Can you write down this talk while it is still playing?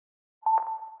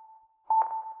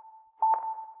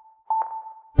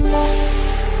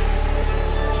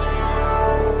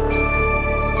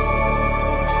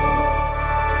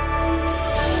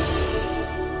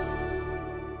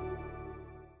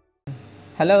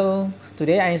Hello,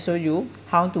 today I show you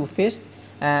how to fix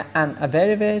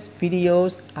unavailable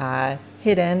videos are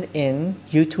hidden in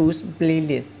YouTube's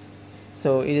playlist.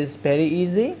 So it is very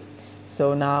easy.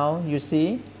 So now you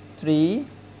see 3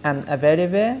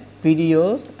 unavailable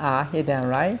videos are hidden,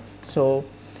 right? So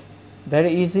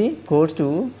very easy, go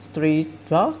to 3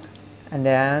 dot and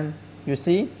then you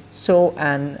see show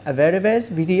unavailable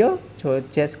video. So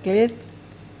just click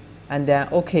and then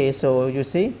okay, so you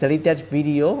see deleted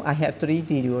video. I have 3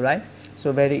 video, right?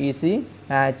 So very easy,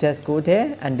 just go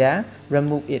there and then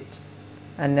remove it,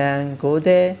 and then go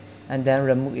there and then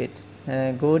remove it,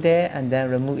 go there and then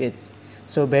remove it.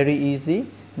 So very easy.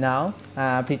 Now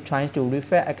please try to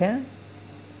refresh again.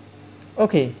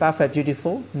 Okay, perfect,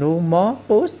 beautiful. No more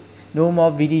posts, no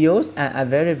more videos and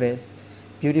available.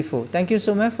 Beautiful. Thank you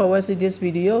so much for watching this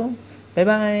video. Bye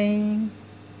bye.